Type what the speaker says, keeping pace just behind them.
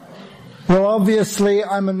Well, obviously,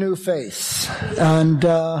 I'm a new face, and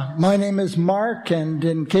my name is Mark, and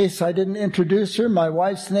in case I didn't introduce her, my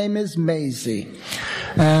wife's name is Maisie.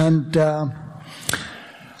 And the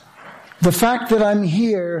fact that I'm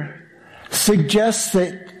here suggests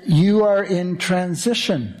that you are in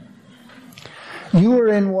transition. You are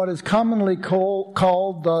in what is commonly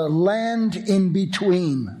called the land in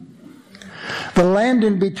between. The land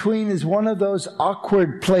in between is one of those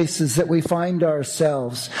awkward places that we find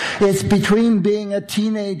ourselves. It's between being a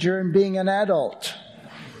teenager and being an adult.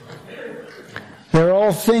 They're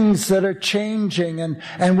all things that are changing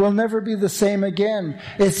and will never be the same again.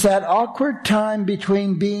 It's that awkward time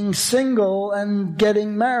between being single and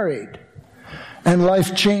getting married. And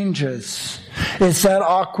life changes. It's that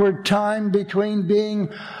awkward time between being,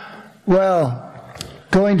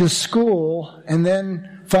 going to school and then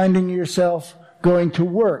finding yourself going to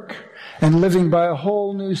work and living by a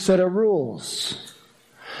whole new set of rules.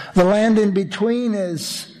 The land in between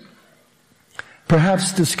is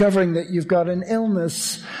perhaps discovering that you've got an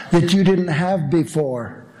illness that you didn't have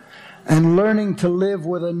before and learning to live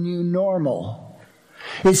with a new normal.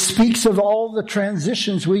 It speaks of all the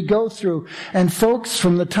transitions we go through. And folks,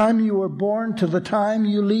 from the time you were born to the time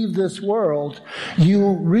you leave this world,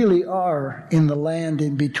 you really are in the land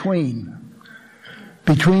in between.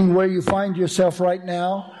 Between where you find yourself right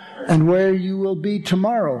now and where you will be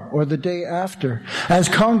tomorrow or the day after. As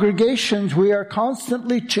congregations, we are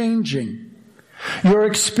constantly changing. Your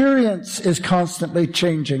experience is constantly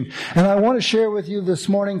changing. And I want to share with you this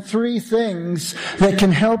morning 3 things that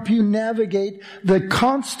can help you navigate the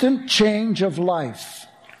constant change of life.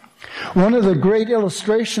 One of the great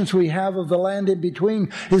illustrations we have of the land in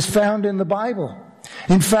between is found in the Bible.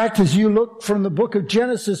 In fact, as you look from the book of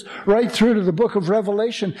Genesis right through to the book of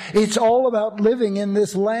Revelation, it's all about living in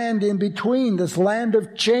this land in between, this land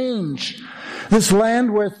of change, this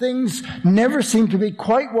land where things never seem to be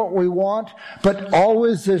quite what we want, but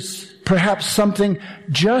always there's perhaps something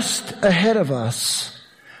just ahead of us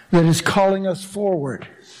that is calling us forward.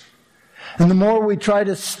 And the more we try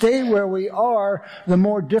to stay where we are, the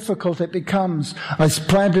more difficult it becomes. I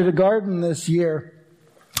planted a garden this year.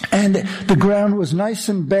 And the ground was nice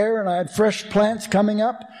and bare, and I had fresh plants coming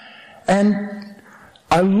up. And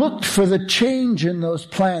I looked for the change in those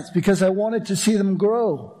plants because I wanted to see them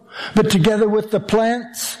grow. But together with the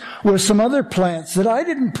plants were some other plants that I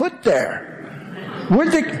didn't put there.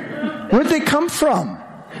 Where'd they come from?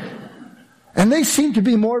 And they seemed to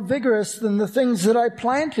be more vigorous than the things that I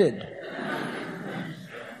planted.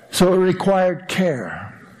 So it required care.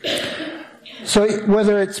 So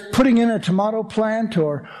whether it's putting in a tomato plant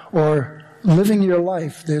or living your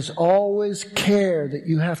life, there's always care that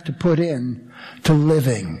you have to put in to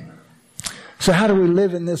living. So how do we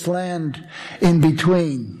live in this land in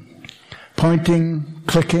between? Pointing,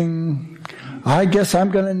 clicking. I guess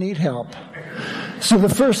I'm going to need help. So the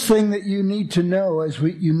first thing that you need to know as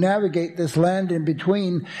you navigate this land in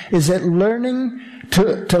between is that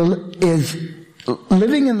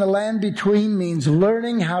living in the land between means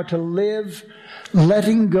learning how to live,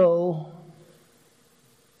 letting go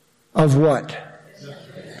of what?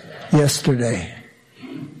 Yesterday.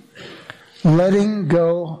 Letting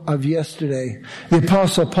go of yesterday. The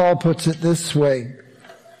Apostle Paul puts it this way.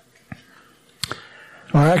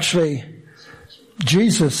 Or actually,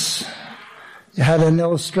 Jesus had an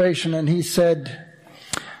illustration, and he said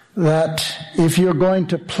that if you're going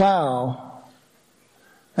to plow,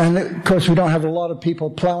 and of course we don't have a lot of people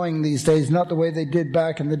plowing these days, not the way they did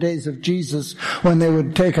back in the days of Jesus, when they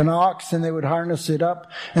would take an ox and they would harness it up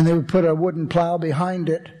and they would put a wooden plow behind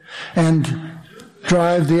it and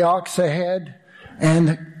drive the ox ahead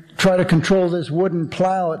and try to control this wooden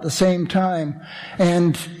plow at the same time.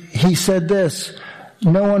 And he said this,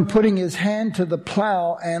 no one putting his hand to the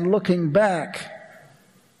plow and looking back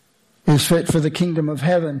is fit for the kingdom of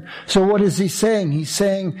heaven. So what is he saying? He's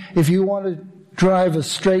saying if you want to drive a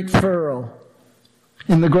straight furrow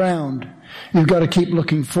in the ground, you've got to keep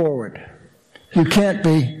looking forward. You can't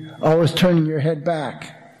be always turning your head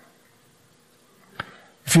back.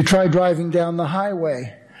 If you try driving down the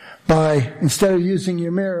highway by, instead of using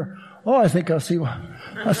your mirror, I think I'll see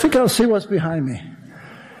what's behind me.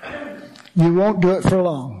 You won't do it for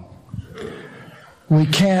long. We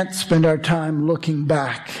can't spend our time looking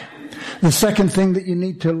back. The second thing that you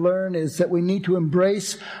need to learn is that we need to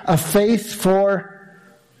embrace a faith for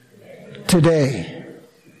today.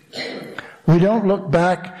 We don't look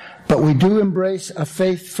back, but we do embrace a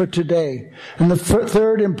faith for today. And the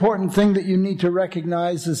third important thing that you need to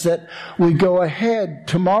recognize is that we go ahead.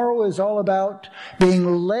 Tomorrow is all about being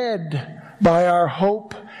led by our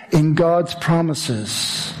hope in God's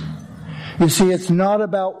promises. You see, it's not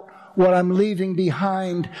about what I'm leaving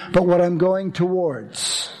behind, but what I'm going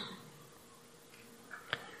towards.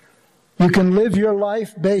 You can live your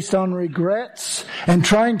life based on regrets and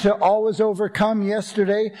trying to always overcome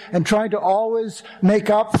yesterday and trying to always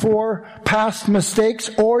make up for past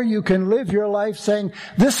mistakes, or you can live your life saying,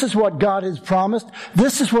 this is what God has promised,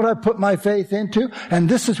 this is what I put my faith into, and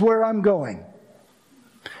this is where I'm going.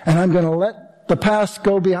 And I'm going to let the past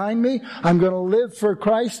go behind me. I'm going to live for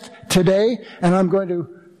Christ today, and I'm going to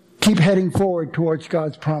keep heading forward towards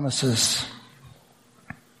God's promises.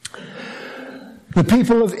 The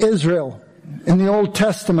people of Israel in the Old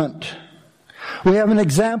Testament, we have an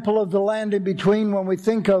example of the land in between when we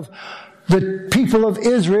think of the people of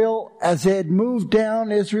Israel as they had moved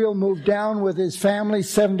down. Israel moved down with his family,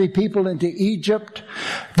 70 people, into Egypt.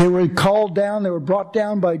 They were called down, they were brought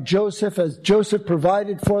down by Joseph, as Joseph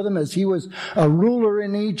provided for them, as he was a ruler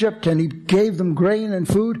in Egypt, and he gave them grain and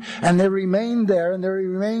food, and they remained there, and they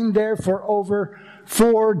remained there for over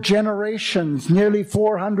 4 generations, nearly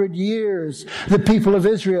 400 years, the people of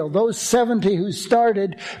Israel. Those 70 who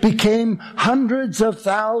started became hundreds of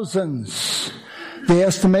thousands. They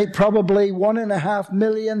estimate probably 1.5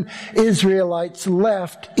 million Israelites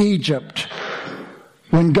left Egypt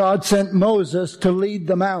when God sent Moses to lead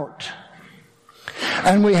them out.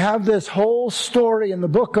 And we have this whole story in the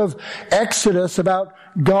book of Exodus about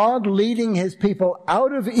God leading his people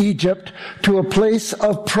out of Egypt to a place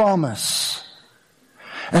of promise.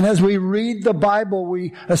 And as we read the Bible,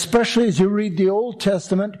 especially as you read the Old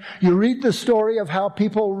Testament, you read the story of how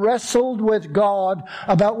people wrestled with God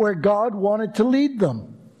about where God wanted to lead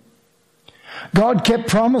them. God kept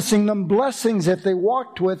promising them blessings if they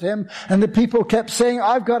walked with him, and the people kept saying,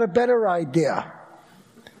 I've got a better idea.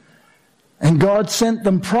 And God sent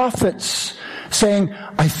them prophets saying,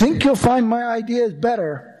 I think you'll find my idea is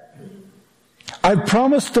better. I've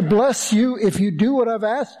promised to bless you if you do what I've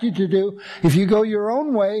asked you to do. If you go your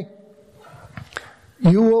own way,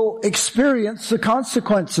 you will experience the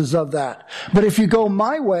consequences of that. But if you go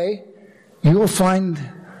my way, you will find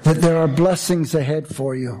that there are blessings ahead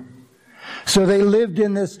for you. So they lived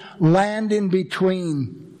in this land in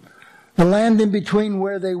between. The land in between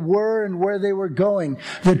where they were and where they were going.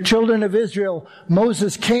 The children of Israel,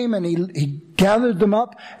 Moses came and he gathered them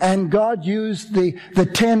up, and God used the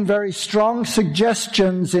 10 very strong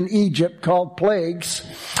suggestions in Egypt called plagues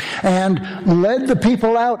and led the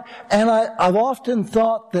people out. And I've often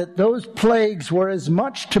thought that those plagues were as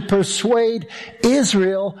much to persuade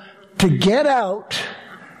Israel to get out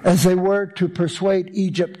as they were to persuade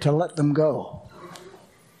Egypt to let them go.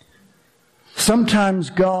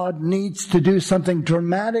 Sometimes God needs to do something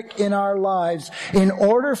dramatic in our lives in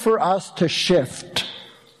order for us to shift,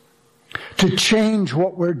 to change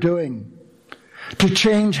what we're doing, to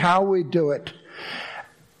change how we do it.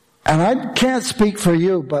 And I can't speak for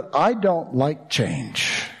you, but I don't like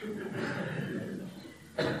change.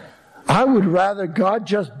 I would rather God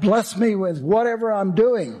just bless me with whatever I'm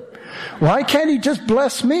doing. Why can't he just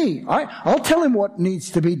bless me? I'll tell him what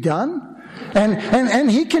needs to be done. And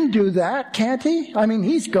he can do that, can't he? I mean,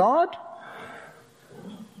 he's God.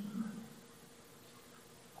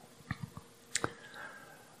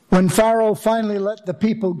 When Pharaoh finally let the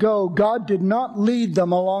people go, God did not lead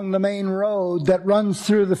them along the main road that runs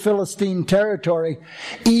through the Philistine territory,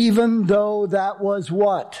 even though that was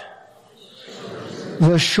what?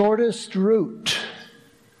 The shortest route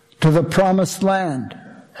to the promised land.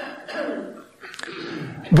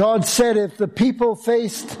 God said if the people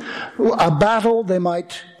faced a battle, they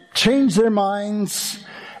might change their minds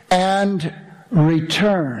and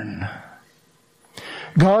return.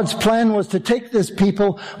 God's plan was to take this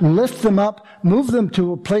people, lift them up, move them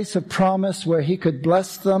to a place of promise where he could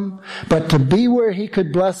bless them. But to be where he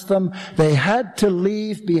could bless them, they had to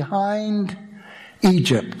leave behind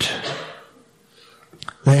Egypt.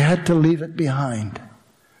 They had to leave it behind.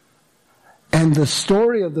 And the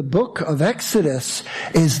story of the book of Exodus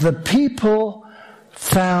is the people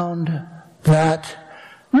found that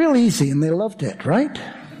real easy, and they loved it, right?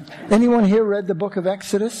 Anyone here read the book of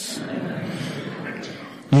Exodus?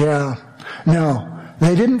 Yeah. No.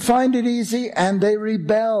 They didn't find it easy, and they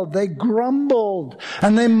rebelled. They grumbled,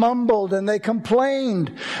 and they mumbled, and they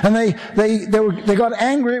complained, and they got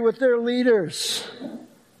angry with their leaders.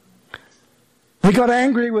 They got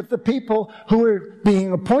angry with the people who were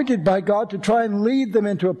being appointed by God to try and lead them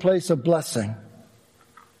into a place of blessing.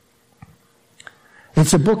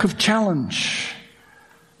 It's a book of challenge.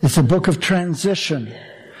 It's a book of transition.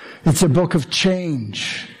 It's a book of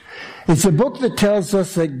change. It's a book that tells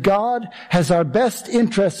us that God has our best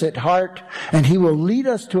interests at heart, and he will lead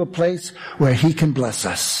us to a place where he can bless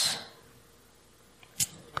us.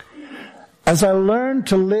 as I learn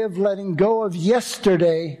to live letting go of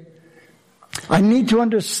yesterday, I need to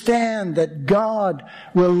understand that God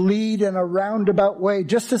will lead in a roundabout way,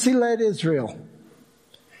 just as He led Israel.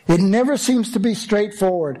 It never seems to be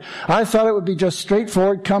straightforward. I thought it would be just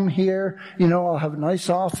straightforward. Come here, I'll have a nice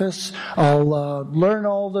office. I'll learn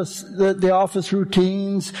all the office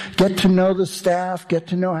routines, get to know the staff, get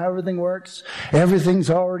to know how everything works. Everything's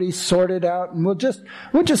already sorted out, and we'll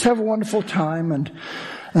just have a wonderful time.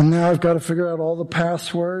 And now I've got to figure out all the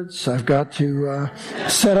passwords. I've got to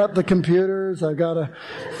set up the computers. I've got to.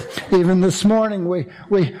 Even this morning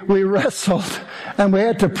we wrestled and we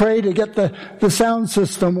had to pray to get the sound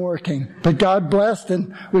system working. But God blessed,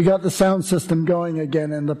 and we got the sound system going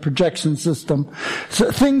again and the projection system. So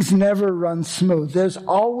things never run smooth. There's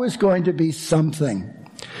always going to be something.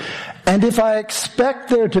 And if I expect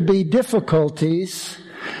there to be difficulties,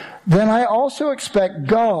 then I also expect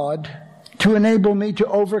God to enable me to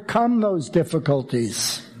overcome those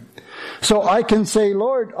difficulties. So I can say,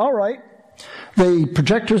 Lord, all right, the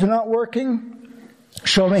projectors are not working.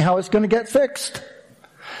 Show me how it's going to get fixed.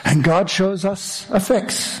 And God shows us a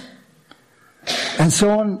fix. And so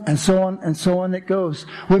on, and so on, and so on it goes.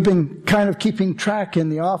 We've been kind of keeping track in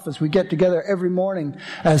the office. We get together every morning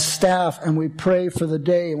as staff and we pray for the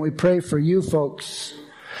day and we pray for you folks.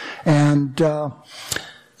 And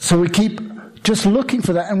so we keep just looking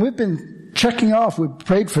for that. And we've been checking off. We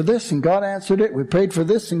prayed for this and God answered it. We prayed for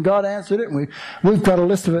this and God answered it. And we've got a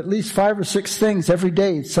list of at least 5 or 6 things every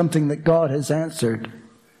day, something that God has answered.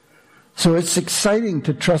 So it's exciting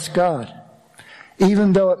to trust God,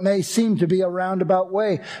 even though it may seem to be a roundabout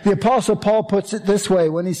way. The Apostle Paul puts it this way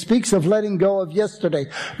when he speaks of letting go of yesterday.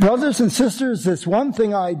 Brothers and sisters, this one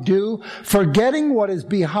thing I do, forgetting what is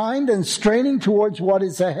behind and straining towards what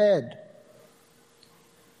is ahead.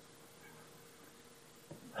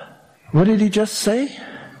 What did he just say?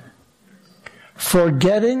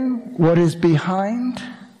 Forgetting what is behind.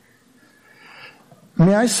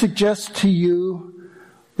 May I suggest to you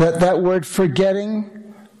that word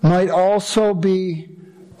forgetting might also be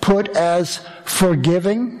put as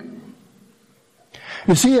forgiving?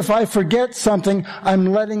 You see, if I forget something, I'm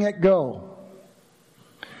letting it go.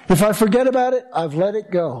 If I forget about it, I've let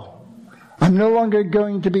it go. I'm no longer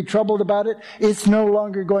going to be troubled about it. It's no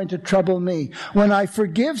longer going to trouble me. When I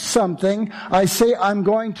forgive something, I say I'm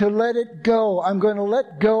going to let it go. I'm going to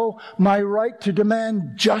let go my right to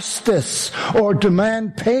demand justice or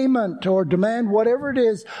demand payment or demand whatever it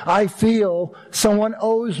is I feel someone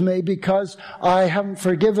owes me because I haven't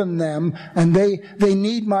forgiven them and they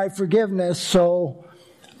need my forgiveness, so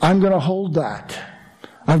I'm going to hold that.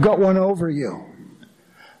 I've got one over you.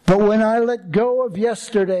 But when I let go of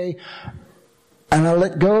yesterday, and I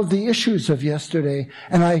let go of the issues of yesterday,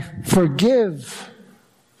 and I forgive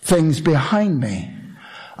things behind me,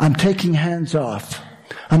 I'm taking hands off.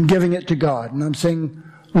 I'm giving it to God. And I'm saying,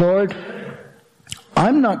 Lord,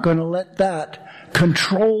 I'm not going to let that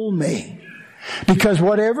control me. Because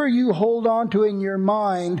whatever you hold on to in your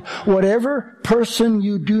mind, whatever person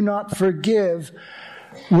you do not forgive,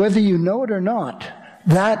 whether you know it or not,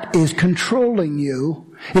 that is controlling you.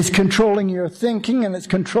 It's controlling your thinking and it's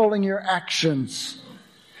controlling your actions.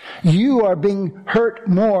 You are being hurt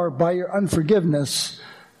more by your unforgiveness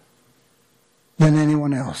than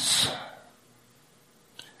anyone else.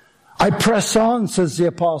 I press on, says the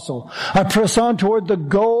apostle. I press on toward the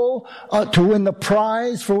goal to win the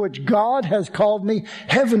prize for which God has called me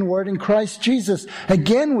heavenward in Christ Jesus.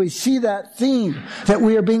 Again, we see that theme, that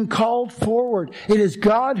we are being called forward. It is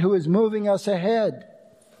God who is moving us ahead.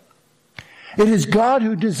 It is God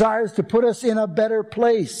who desires to put us in a better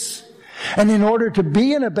place. And in order to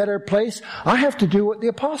be in a better place, I have to do what the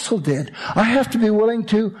apostle did. I have to be willing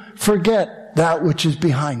to forget that which is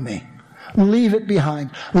behind me. Leave it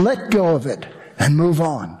behind. Let go of it and move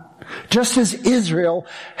on. Just as Israel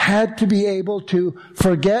had to be able to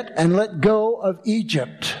forget and let go of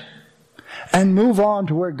Egypt and move on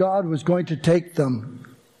to where God was going to take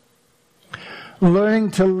them.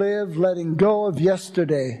 Learning to live, letting go of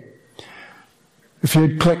yesterday. If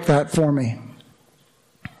you'd click that for me.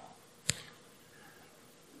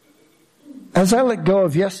 As I let go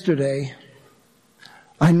of yesterday,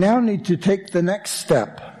 I now need to take the next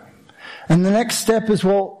step. And the next step is,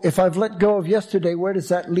 well, if I've let go of yesterday, where does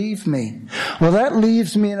that leave me? Well, that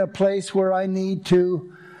leaves me in a place where I need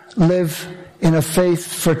to live in a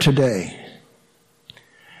faith for today.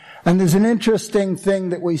 And there's an interesting thing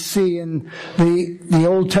that we see in the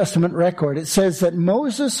Old Testament record. It says that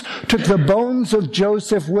Moses took the bones of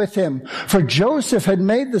Joseph with him, for Joseph had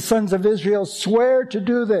made the sons of Israel swear to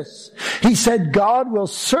do this. He said, God will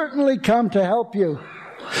certainly come to help you.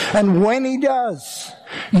 And when he does,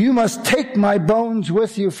 You must take my bones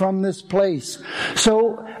with you from this place.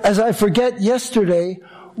 So, as I forget yesterday,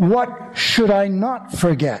 what should I not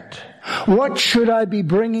forget? What should I be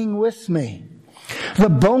bringing with me? The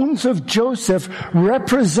bones of Joseph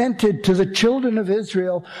represented to the children of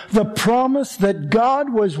Israel the promise that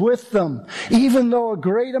God was with them. Even though a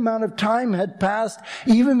great amount of time had passed,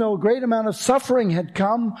 even though a great amount of suffering had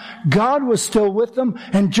come, God was still with them,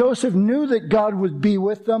 and Joseph knew that God would be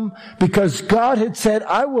with them because God had said,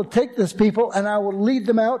 I will take this people and I will lead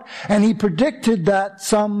them out. And he predicted that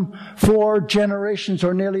some 4 generations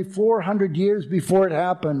or nearly 400 years before it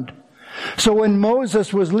happened. So when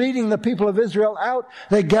Moses was leading the people of Israel out,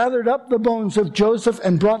 they gathered up the bones of Joseph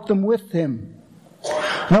and brought them with him.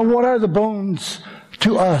 Now, what are the bones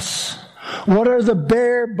to us? What are the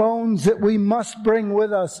bare bones that we must bring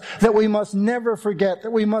with us, that we must never forget,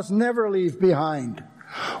 that we must never leave behind?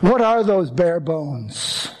 What are those bare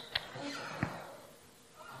bones?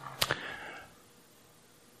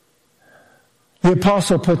 The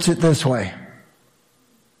apostle puts it this way.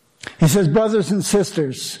 He says, brothers and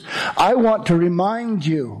sisters, I want to remind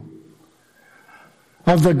you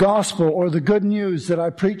of the gospel or the good news that I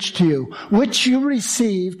preached to you, which you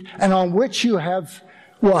received and on which you have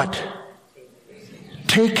what?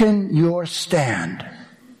 Taken your stand.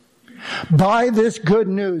 By this good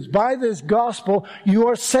news, by this gospel, you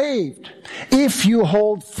are saved. If you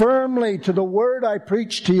hold firmly to the word I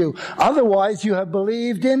preached to you, otherwise you have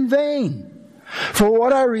believed in vain. For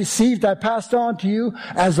what I received, I passed on to you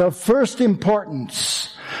as of first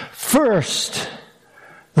importance. First,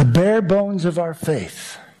 the bare bones of our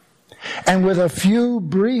faith. And with a few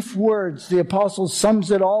brief words, the apostle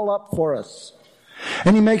sums it all up for us.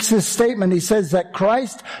 And he makes this statement. He says that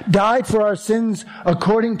Christ died for our sins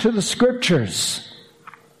according to the Scriptures.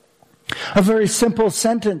 A very simple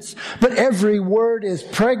sentence, but every word is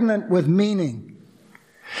pregnant with meaning.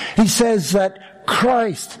 He says that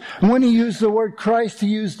Christ, when he used the word Christ, he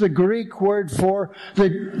used the Greek word for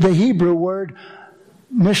the Hebrew word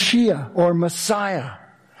Mashiach or Messiah.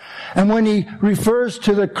 And when he refers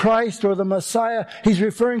to the Christ or the Messiah, he's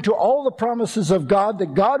referring to all the promises of God,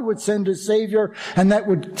 that God would send a Savior, and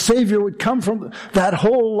that Savior would come from that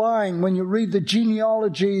whole line. When you read the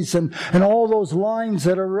genealogies and all those lines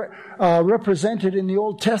that are represented in the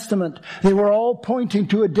Old Testament, they were all pointing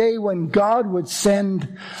to a day when God would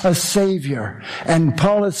send a Savior. And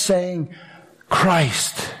Paul is saying,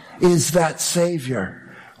 Christ is that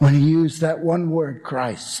Savior, when he used that one word,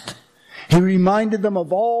 Christ. He reminded them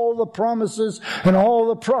of all the promises and all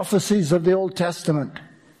the prophecies of the Old Testament.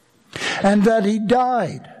 And that he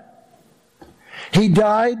died. He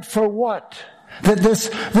died for what? That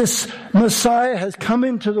this Messiah has come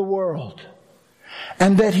into the world.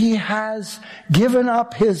 And that he has given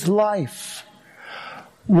up his life.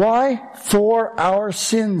 Why? For our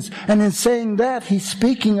sins. And in saying that, he's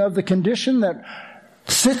speaking of the condition that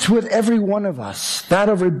sits with every one of us, that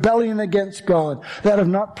of rebellion against God, that of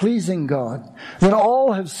not pleasing God, that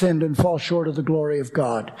all have sinned and fall short of the glory of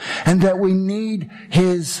God, and that we need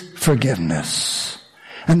his forgiveness,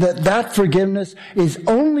 and that forgiveness is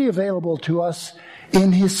only available to us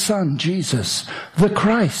in his Son, Jesus, the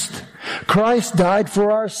Christ. Christ died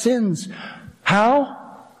for our sins. How?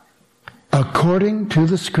 According to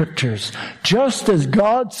the Scriptures. Just as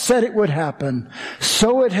God said it would happen,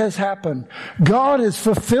 so it has happened. God has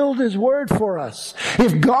fulfilled his word for us.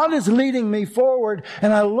 If God is leading me forward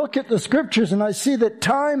and I look at the Scriptures and I see that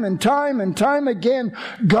time and time and time again,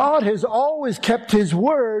 God has always kept his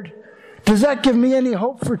word, does that give me any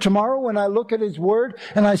hope for tomorrow when I look at his word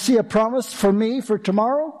and I see a promise for me for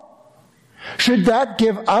tomorrow? Should that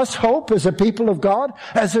give us hope as a people of God,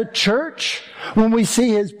 as a church, when we see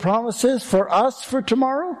his promises for us for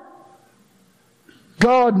tomorrow?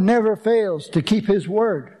 God never fails to keep his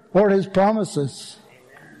word or his promises.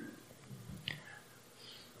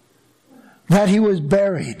 That he was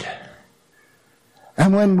buried.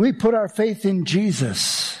 And when we put our faith in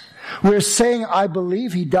Jesus, we're saying, I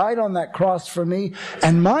believe he died on that cross for me,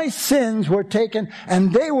 and my sins were taken,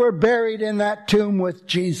 and they were buried in that tomb with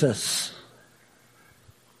Jesus.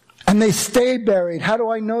 And they stay buried. How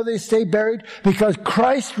do I know they stay buried? Because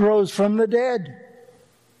Christ rose from the dead.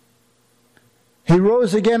 He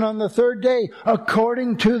rose again on the third day,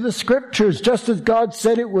 according to the Scriptures, just as God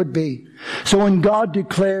said it would be. So when God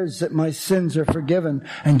declares that my sins are forgiven,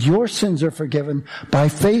 and your sins are forgiven, by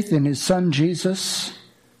faith in his Son Jesus,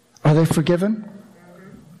 are they forgiven?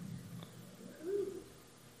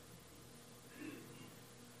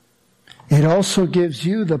 It also gives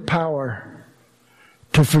you the power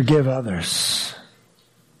to forgive others.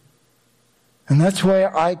 And that's why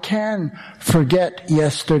I can forget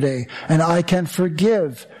yesterday, and I can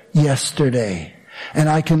forgive yesterday, and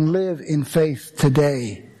I can live in faith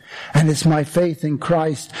today. And it's my faith in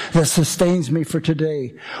Christ that sustains me for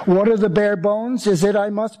today. What are the bare bones? Is it I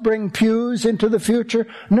must bring pews into the future?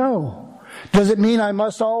 No. Does it mean I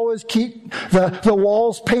must always keep the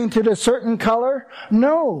walls painted a certain color?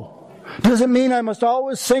 No. Does it mean I must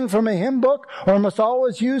always sing from a hymn book, or must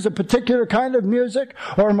always use a particular kind of music,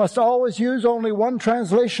 or must always use only one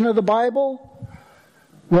translation of the Bible?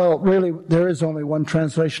 Well, really, there is only one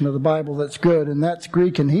translation of the Bible that's good, and that's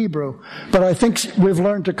Greek and Hebrew. But I think we've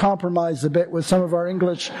learned to compromise a bit with some of our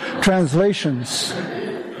English translations.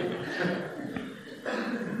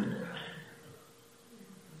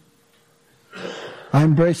 I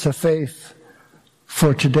embrace a faith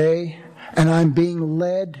for today, and I'm being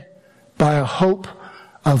led by a hope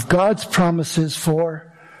of God's promises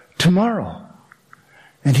for tomorrow.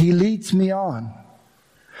 And He leads me on.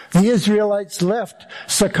 The Israelites left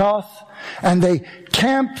Succoth and they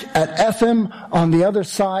camped at Etham on the other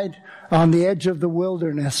side, on the edge of the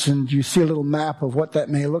wilderness. And you see a little map of what that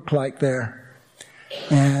may look like there.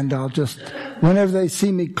 And I'll just, whenever they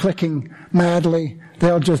see me clicking madly,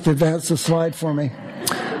 they'll just advance the slide for me.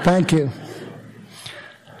 Thank you.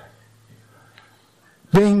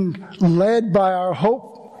 Being led by our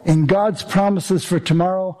hope in God's promises for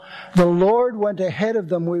tomorrow, the Lord went ahead of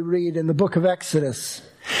them, we read in the book of Exodus.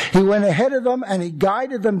 He went ahead of them and He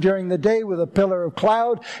guided them during the day with a pillar of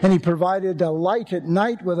cloud, and He provided a light at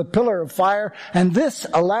night with a pillar of fire, and this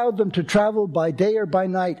allowed them to travel by day or by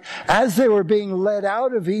night. As they were being led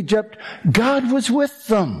out of Egypt, God was with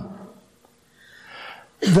them.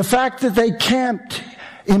 The fact that they camped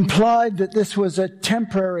implied that this was a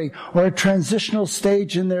temporary or a transitional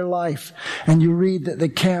stage in their life. And you read that they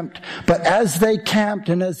camped. But as they camped,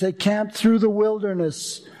 and as they camped through the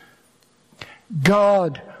wilderness,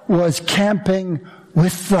 God was camping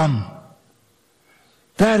with them.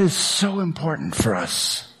 That is so important for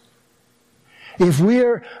us.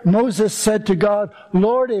 Moses said to God,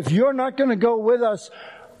 Lord, if you're not going to go with us,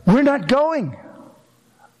 we're not going.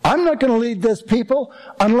 I'm not going to lead this people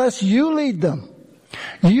unless you lead them.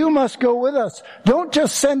 You must go with us. Don't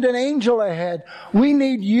just send an angel ahead. We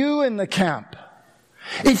need you in the camp.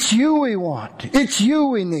 It's you we want. It's you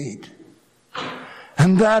we need.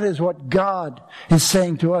 And that is what God is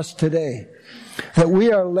saying to us today. That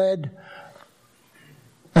we are led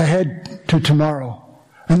ahead to tomorrow.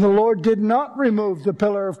 And the Lord did not remove the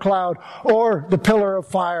pillar of cloud or the pillar of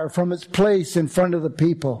fire from its place in front of the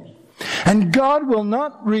people. And God will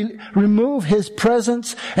not remove His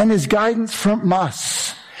presence and His guidance from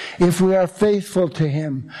us if we are faithful to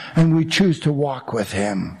Him and we choose to walk with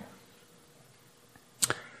Him.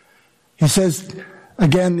 He says,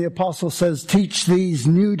 again, the apostle says, teach these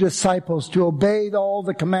new disciples to obey all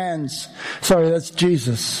the commands. Sorry, that's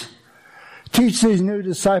Jesus. Teach these new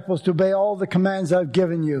disciples to obey all the commands I've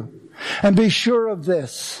given you. And be sure of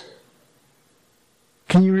this.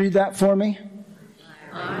 Can you read that for me?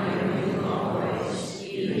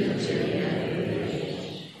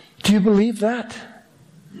 Do you believe that?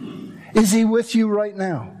 Is He with you right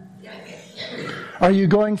now? Are you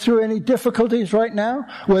going through any difficulties right now?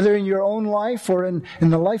 Whether in your own life or in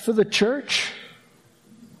the life of the church?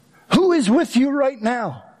 Who is with you right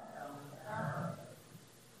now?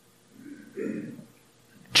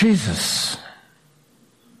 Jesus.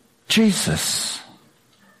 Jesus.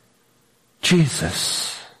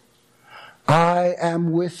 Jesus. I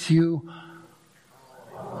am with you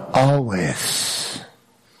always.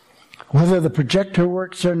 Whether the projector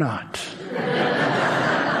works or not.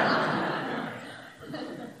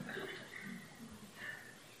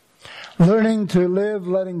 Learning to live,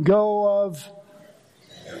 letting go of,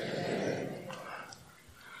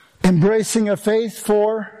 embracing a faith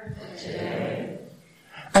for,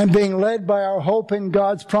 and being led by our hope in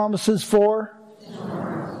God's promises for.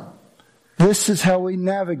 This is how we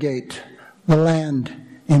navigate the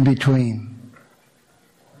land in between.